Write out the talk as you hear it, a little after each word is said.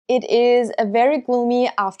It is a very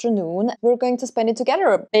gloomy afternoon. We're going to spend it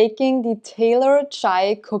together baking the Taylor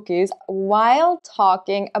Chai cookies while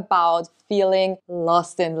talking about feeling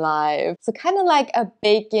lost in life. So kind of like a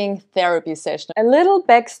baking therapy session. A little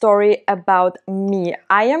backstory about me.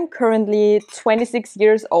 I am currently 26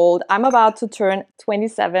 years old. I'm about to turn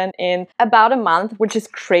 27 in about a month, which is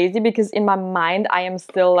crazy because in my mind I am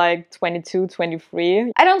still like 22,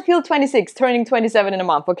 23. I don't feel 26, turning 27 in a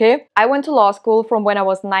month, okay? I went to law school from when I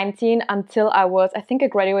was 19 until I think I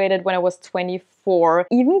graduated when I was 24.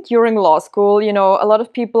 Even during law school, you know, a lot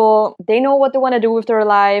of people, they know what they want to do with their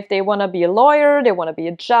life. They want to be a lawyer, they want to be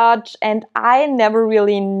a judge, and I never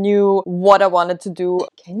really knew what I wanted to do.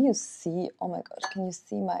 Can you see? Oh my gosh, can you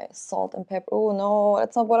see my salt and pepper? Oh no,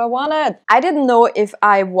 that's not what I wanted. I didn't know if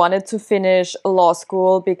I wanted to finish law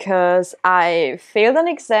school because I failed an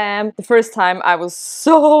exam. The first time I was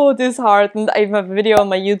so disheartened. I even have a video on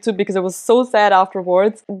my YouTube because I was so sad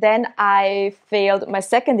afterwards. Then I failed my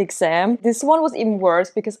second exam. This one was even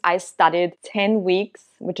worse because I studied 10 weeks,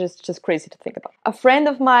 which is just crazy to think about. A friend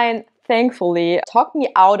of mine thankfully talked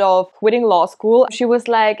me out of quitting law school. She was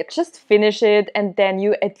like, just finish it and then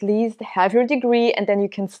you at least have your degree and then you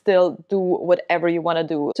can still do whatever you want to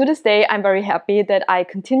do. To this day, I'm very happy that I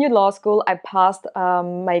continued law school. I passed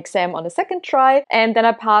my exam on the second try and then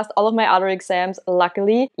I passed all of my other exams,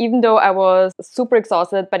 luckily, even though I was super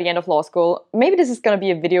exhausted by the end of law school. Maybe this is gonna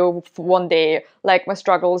be a video for one day, like my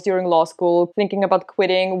struggles during law school, thinking about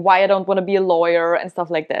quitting, why I don't want to be a lawyer and stuff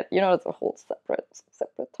like that. You know, it's a whole separate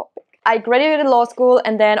topic. I graduated law school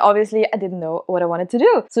and then obviously I didn't know what I wanted to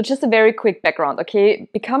do. So just a very quick background, okay?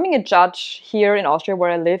 Becoming a judge here in Austria where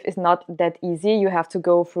I live is not that easy. You have to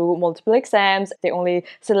go through multiple exams. They only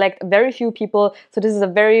select very few people. So this is a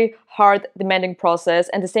very hard, demanding process.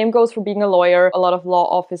 And the same goes for being a lawyer. A lot of law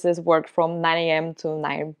offices work from 9 a.m. to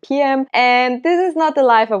 9 p.m. And this is not the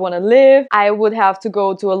life I want to live. I would have to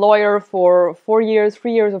go to a lawyer for 4 years,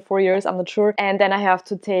 3 years or 4 years, I'm not sure. And then I have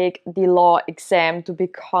to take the law exam to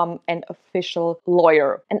become an official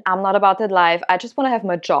lawyer. And I'm not about that life. I just want to have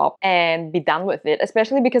my job and be done with it,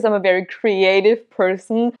 especially because I'm a very creative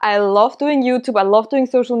person. I love doing YouTube. I love doing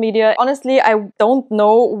social media. Honestly, I don't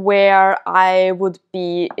know where I would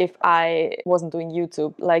be if I wasn't doing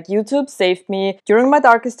YouTube. Like, YouTube saved me during my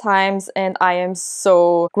darkest times and I am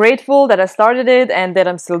so grateful that I started it and that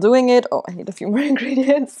I'm still doing it. Oh, I need a few more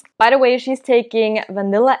ingredients. By the way, she's taking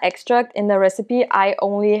vanilla extract in the recipe. I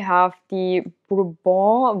only have the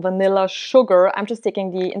Bourbon vanilla sugar. I'm just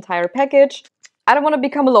taking the entire package. I don't want to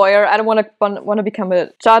become a lawyer. I don't want to become a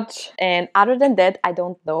judge. And other than that, I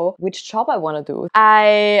don't know which job I want to do.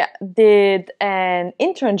 I did an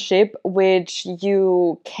internship, which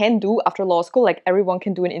you can do after law school. Like, everyone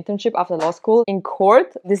can do an internship after law school in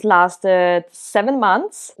court. This lasted 7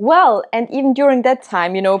 months. Well, and even during that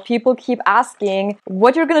time, you know, people keep asking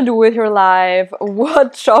what you're going to do with your life,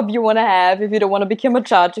 what job you want to have if you don't want to become a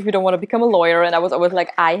judge, if you don't want to become a lawyer. And I was always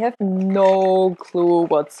like, I have no clue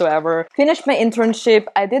whatsoever. Finished my internship.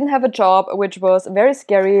 I didn't have a job, which was very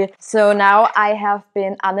scary. So now I have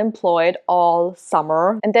been unemployed all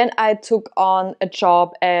summer. And then I took on a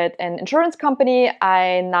job at an insurance company.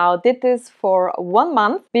 I now did this for 1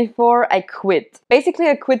 month before I quit. Basically,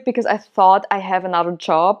 I quit because I thought I have another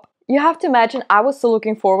job. You have to imagine I was so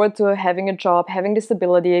looking forward to having a job, having the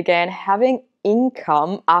stability again, having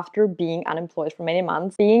income after being unemployed for many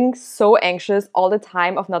months, being so anxious all the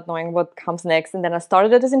time of not knowing what comes next. And then I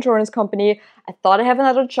started at this insurance company. I thought I have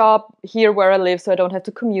another job here where I live so I don't have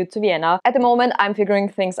to commute to Vienna. At the moment, I'm figuring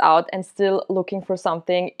things out and still looking for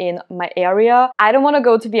something in my area. I don't want to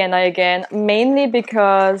go to Vienna again, mainly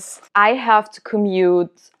because I have to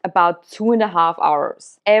commute about 2.5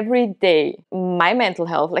 hours every day. My mental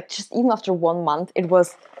health, like, just even after 1 month, it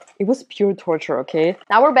was pure torture, okay?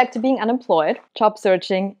 Now we're back to being unemployed, job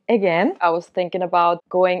searching again. I was thinking about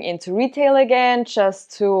going into retail again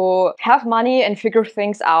just to have money and figure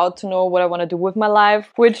things out, to know what I want to do with my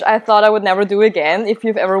life, which I thought I would never do again. If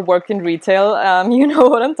you've ever worked in retail, you know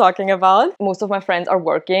what I'm talking about. Most of my friends are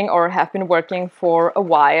working or have been working for a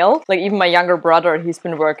while. Like, even my younger brother, he's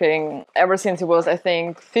been working ever since he was, I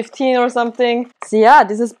think, 15 or something. So yeah,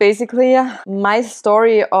 this is basically my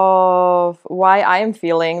story of why I am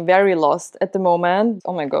feeling very lost at the moment.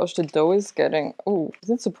 Oh my gosh, the dough is getting... Oh, is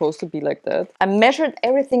it supposed to be like that? I measured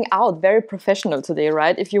everything out, very professional today,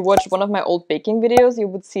 right? If you watched one of my old baking videos, you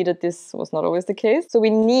would see that this was not always the case. So we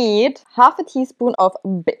need half a teaspoon of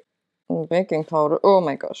baking powder. Oh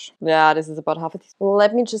my gosh. Yeah, this is about half a teaspoon.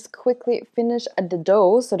 Let me just quickly finish the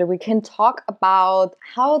dough so that we can talk about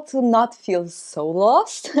how to not feel so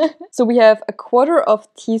lost. So we have 1/4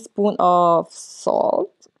 teaspoon of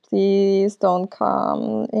salt. Please don't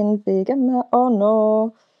come in big amount. Oh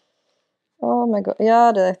no. Oh my god.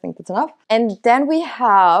 Yeah, I think that's enough. And then we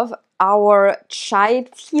have our chai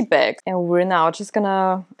tea bag. And we're now just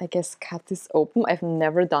gonna, I guess, cut this open. I've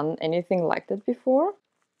never done anything like that before.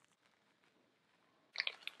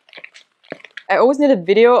 I always need a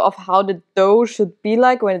video of how the dough should be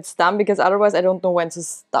like when it's done, because otherwise I don't know when to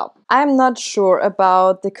stop. I'm not sure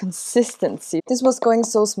about the consistency. This was going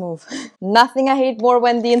so smooth. Nothing I hate more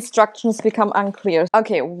when the instructions become unclear.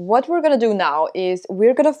 Okay, what we're gonna do now is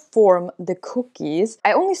we're gonna form the cookies.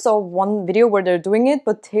 I only saw one video where they're doing it,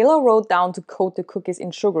 but Taylor wrote down to coat the cookies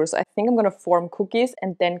in sugar. So I think I'm gonna form cookies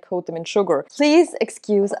and then coat them in sugar. Please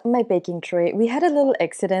excuse my baking tray. We had a little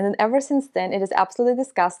accident and ever since then it is absolutely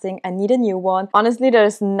disgusting. I need a new one. Honestly,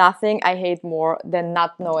 there's nothing I hate more than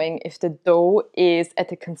not knowing if the dough is at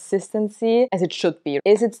the consistency as it should be.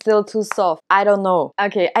 Is it still too soft? I don't know.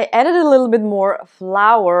 Okay, I added a little bit more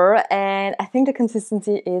flour and I think the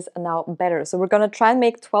consistency is now better. So we're gonna try and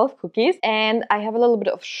make 12 cookies and I have a little bit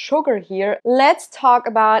of sugar here. Let's talk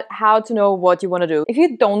about how to know what you want to do. If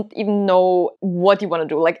you don't even know what you want to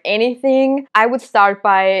do, like anything, I would start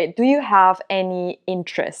by, do you have any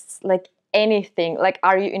interests? Like anything. Like,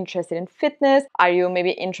 are you interested in fitness? Are you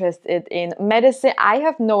maybe interested in medicine? I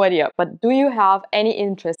have no idea, but do you have any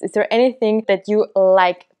interest? Is there anything that you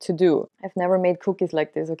like to do? I've never made cookies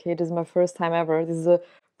like this, okay? This is my first time ever. This is a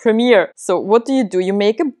premiere. So what do? You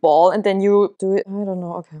make a ball and then you do it. I don't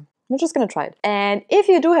know, okay. I'm just gonna try it. And if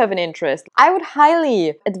you do have an interest, I would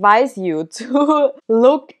highly advise you to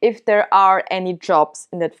look if there are any jobs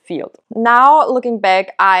in that field. Now, looking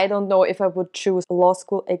back, I don't know if I would choose law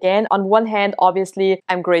school again. On one hand, obviously,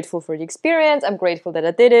 I'm grateful for the experience. I'm grateful that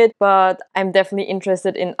I did it, but I'm definitely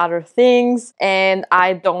interested in other things. And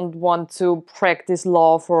I don't want to practice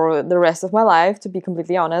law for the rest of my life, to be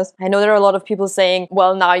completely honest. I know there are a lot of people saying,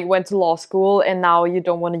 well, now you went to law school and now you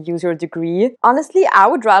don't want to use your degree. Honestly, I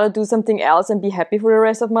would rather do something else and be happy for the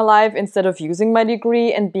rest of my life instead of using my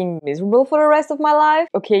degree and being miserable for the rest of my life.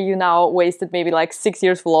 Okay, you now wasted maybe like 6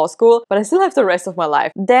 years for law school, but I still have the rest of my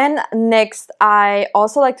life. Then next, I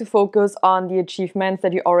also like to focus on the achievements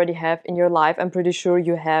that you already have in your life. I'm pretty sure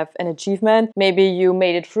you have an achievement. Maybe you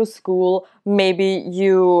made it through school. Maybe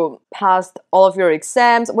you passed all of your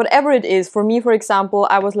exams, whatever it is. For me, for example,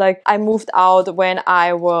 I moved out when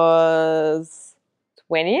I was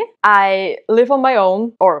 20. I live on my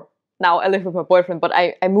own, or now I live with my boyfriend, but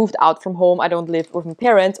I moved out from home. I don't live with my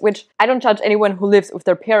parents, which I don't judge anyone who lives with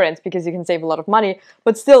their parents because you can save a lot of money.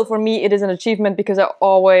 But still, for me, it is an achievement because I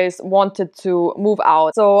always wanted to move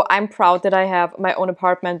out. So I'm proud that I have my own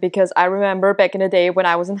apartment because I remember back in the day when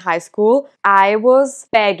I was in high school, I was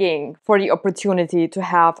begging for the opportunity to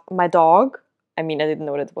have my dog. I mean, I didn't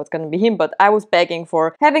know that it was gonna be him, but I was begging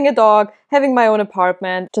for having a dog, having my own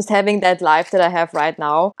apartment, just having that life that I have right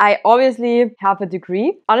now. I obviously have a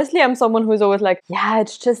degree. Honestly, I'm someone who's always like, yeah,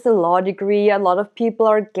 it's just a law degree. A lot of people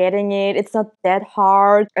are getting it. It's not that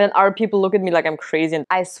hard. And other people look at me like I'm crazy. And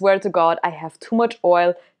I swear to God, I have too much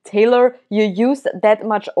oil. Taylor, you used that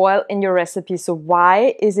much oil in your recipe, so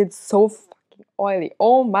why is it so oily?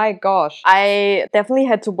 Oh my gosh. I definitely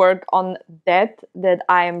had to work on that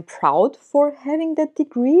I am proud for having that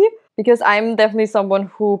degree, because I'm definitely someone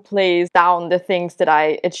who plays down the things that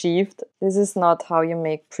I achieved. This is not how you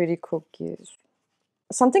make pretty cookies.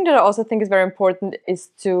 Something that I also think is very important is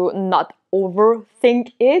to not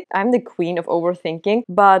overthink it. I'm the queen of overthinking,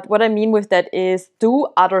 but what I mean with that is do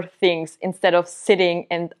other things instead of sitting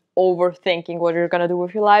and overthinking what you're gonna do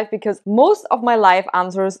with your life, because most of my life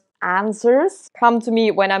answers come to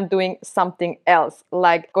me when I'm doing something else,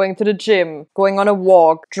 like going to the gym, going on a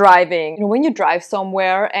walk, driving. You know, when you drive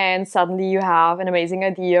somewhere and suddenly you have an amazing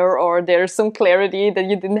idea or there's some clarity that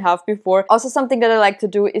you didn't have before. Also, something that I like to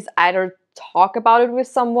do is either talk about it with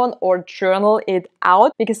someone or journal it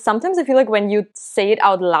out, because sometimes I feel like when you say it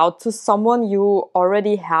out loud to someone, you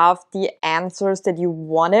already have the answers that you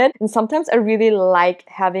wanted. And sometimes I really like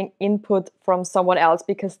having input from someone else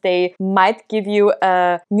because they might give you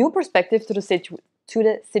a new perspective to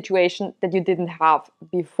the situation that you didn't have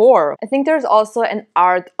before. I think there's also an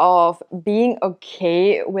art of being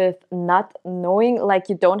okay with not knowing, like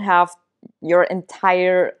you don't have your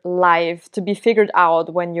entire life to be figured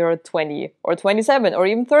out when you're 20 or 27 or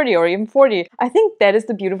even 30 or even 40. I think that is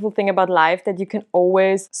the beautiful thing about life, that you can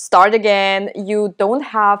always start again. You don't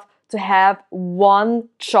have to have one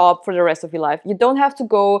job for the rest of your life. You don't have to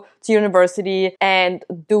go to university and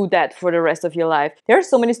do that for the rest of your life. There are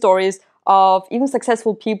so many stories of even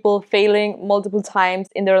successful people failing multiple times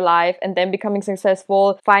in their life and then becoming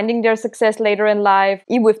successful, finding their success later in life.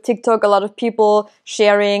 Even with TikTok, a lot of people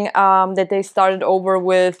sharing that they started over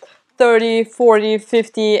with 30, 40,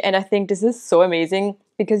 50, and I think this is so amazing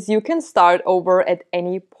because you can start over at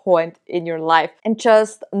any point in your life and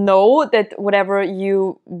just know that whatever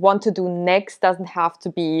you want to do next doesn't have to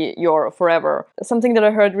be your forever. Something that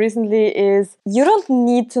I heard recently is you don't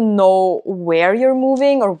need to know where you're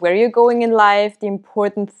moving or where you're going in life. The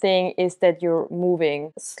important thing is that you're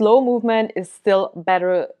moving. Slow movement is still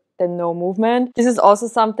better than no movement. This is also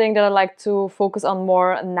something that I like to focus on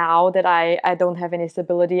more now that I don't have any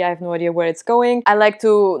stability. I have no idea where it's going. I like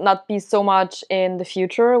to not be so much in the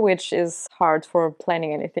future, which is hard for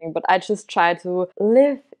planning anything, but I just try to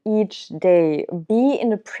live each day, be in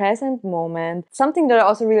the present moment. Something that I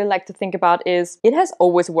also really like to think about is it has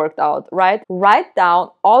always worked out, right? Write down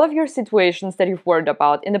all of your situations that you've worried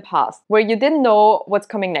about in the past, where you didn't know what's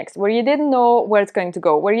coming next, where you didn't know where it's going to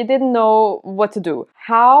go, where you didn't know what to do.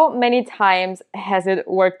 How many times has it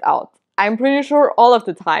worked out? I'm pretty sure all of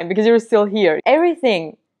the time because you're still here.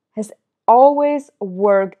 Everything has always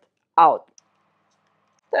worked out.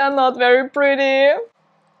 They're not very pretty.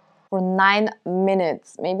 For 9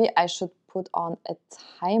 minutes. Maybe I should put on a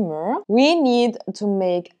timer. We need to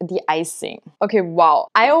make the icing. Okay, wow.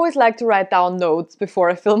 I always like to write down notes before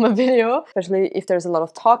I film a video, especially if there's a lot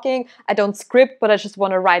of talking. I don't script, but I just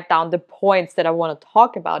want to write down the points that I want to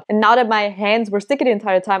talk about. And now that my hands were sticky the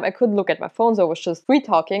entire time, I couldn't look at my phone, so I was just free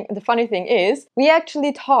talking. And the funny thing is, we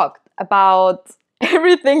actually talked about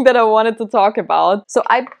everything that I wanted to talk about. So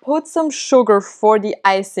I put some sugar for the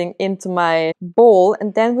icing into my bowl,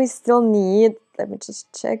 and then we still need, let me just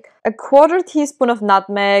check, a 1/4 teaspoon of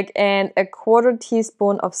nutmeg and a 1/4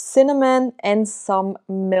 teaspoon of cinnamon and some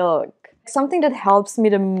milk. Something that helps me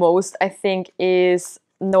the most, I think, is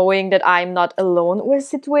knowing that I'm not alone with a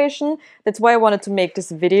situation. That's why I wanted to make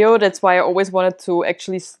this video. That's why I always wanted to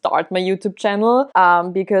actually start my YouTube channel,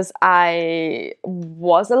 because I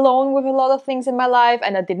was alone with a lot of things in my life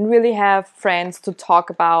and I didn't really have friends to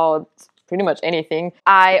talk about pretty much anything.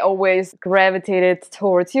 I always gravitated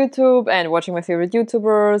towards YouTube and watching my favorite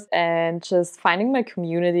YouTubers and just finding my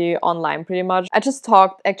community online pretty much. I just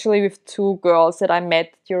talked actually with 2 girls that I met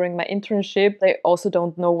during my internship. They also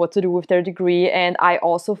don't know what to do with their degree, and I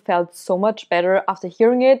also felt so much better after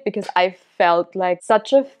hearing it because I felt like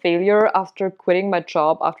such a failure after quitting my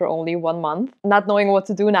job after only 1 month, not knowing what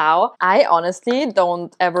to do now. I honestly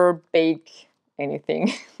don't ever bake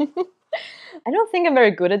anything. I don't think I'm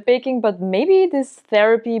very good at baking, but maybe this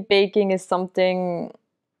therapy baking is something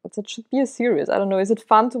that should be a series. I don't know. Is it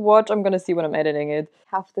fun to watch? I'm gonna see when I'm editing it.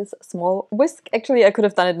 Have this small whisk. Actually, I could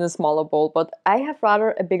have done it in a smaller bowl, but I have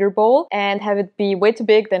rather a bigger bowl and have it be way too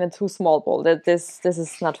big than a too small bowl. This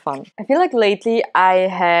is not fun. I feel like lately I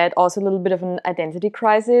had also a little bit of an identity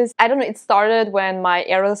crisis. I don't know. It started when my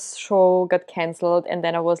Eras show got cancelled, and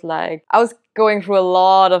then I was going through a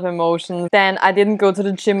lot of emotions. Then I didn't go to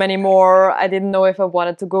the gym anymore. I didn't know if I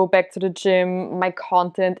wanted to go back to the gym. My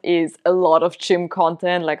content is a lot of gym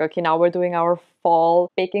content. Like, okay, now we're doing our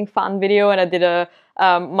fall baking fun video, and I did a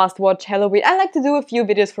must-watch Halloween. I like to do a few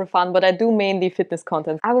videos for fun, but I do mainly fitness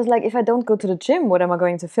content. I was like, if I don't go to the gym, what am I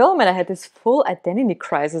going to film? And I had this full identity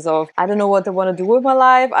crisis of, I don't know what I want to do with my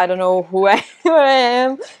life. I don't know who I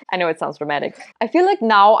am. I know it sounds dramatic. I feel like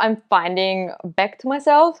now I'm finding back to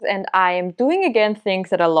myself and I am doing again things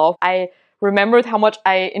that I love. I remembered how much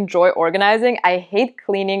I enjoy organizing. I hate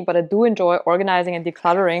cleaning, but I do enjoy organizing and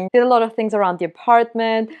decluttering. Did a lot of things around the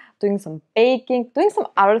apartment, doing some baking, doing some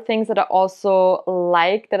other things that I also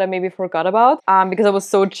like that I maybe forgot about because I was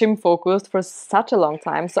so gym focused for such a long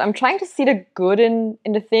time. So I'm trying to see the good in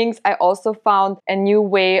the things. I also found a new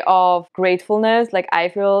way of gratefulness. Like, I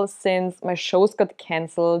feel since my shows got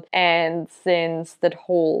cancelled and since that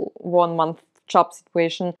whole 1 month job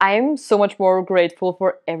situation, I am so much more grateful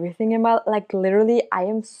for everything in my life. Like, literally, I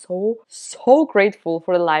am so grateful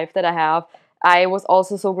for the life that I have. I was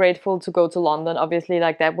also so grateful to go to London. Obviously,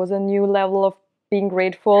 like, that was a new level of being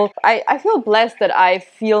grateful. I feel blessed that I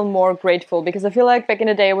feel more grateful because I feel like back in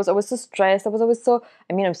the day I was always so stressed. I was always so,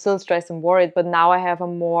 I mean, I'm still stressed and worried, but now I have a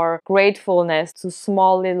more gratefulness to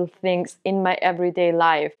small little things in my everyday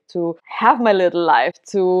life, to have my little life,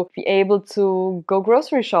 to be able to go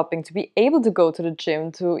grocery shopping, to be able to go to the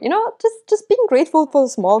gym, to, you know, just being grateful for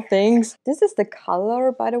small things. This is the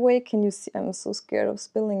color, by the way. Can you see? I'm so scared of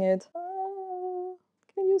spilling it.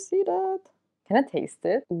 Can you see that? Can I taste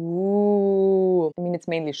it? Ooh. I mean, it's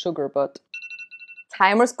mainly sugar, but...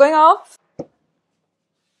 Timer's going off.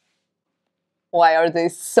 Why are they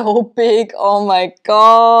so big? Oh my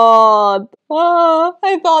god. Ah,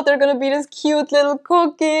 I thought they're gonna be these cute little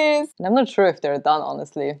cookies. And I'm not sure if they're done,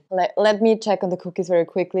 honestly. Let me check on the cookies very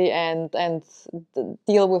quickly and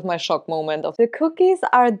deal with my shock moment. The cookies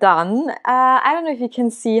are done. I don't know if you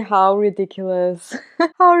can see how ridiculous,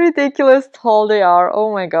 how ridiculous tall they are.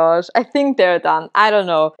 Oh my gosh. I think they're done. I don't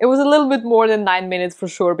know. It was a little bit more than 9 minutes for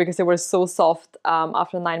sure because they were so soft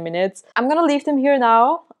after 9 minutes. I'm gonna leave them here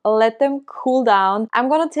now. Let them cool down. I'm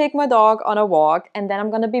gonna take my dog on a walk and then I'm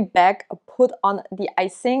gonna be back, put on the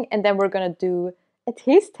icing, and then we're gonna do a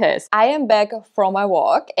taste test. I am back from my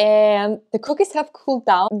walk and the cookies have cooled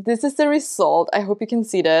down. This is the result. I hope you can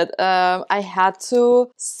see that. I had to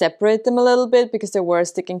separate them a little bit because they were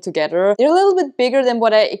sticking together. They're a little bit bigger than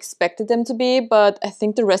what I expected them to be, but I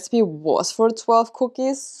think the recipe was for 12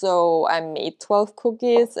 cookies, so I made 12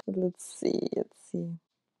 cookies. Let's see.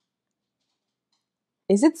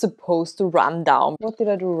 Is it supposed to run down? What did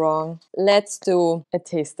I do wrong? Let's do a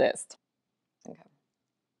taste test. Okay.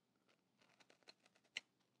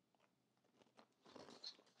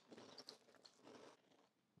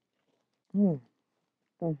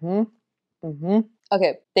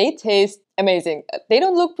 Okay, they taste amazing. They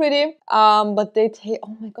don't look pretty, but they taste,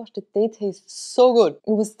 oh my gosh, they taste so good.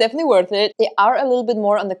 It was definitely worth it. They are a little bit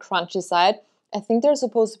more on the crunchy side. I think they're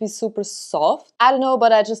supposed to be super soft. I don't know,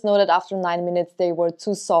 but I just know that after 9 minutes they were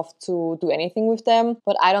too soft to do anything with them.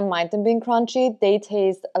 But I don't mind them being crunchy. They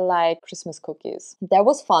taste like Christmas cookies. That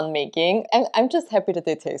was fun making. I'm just happy that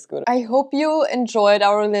they taste good. I hope you enjoyed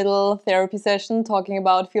our little therapy session talking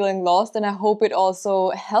about feeling lost, and I hope it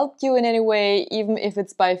also helped you in any way, even if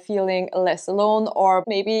it's by feeling less alone, or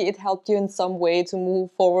maybe it helped you in some way to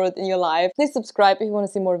move forward in your life. Please subscribe if you want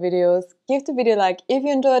to see more videos. Give the video a like if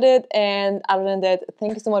you enjoyed it, and other than that,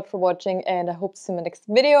 thank you so much for watching and I hope to see you in my next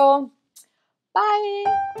video.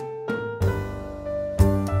 Bye!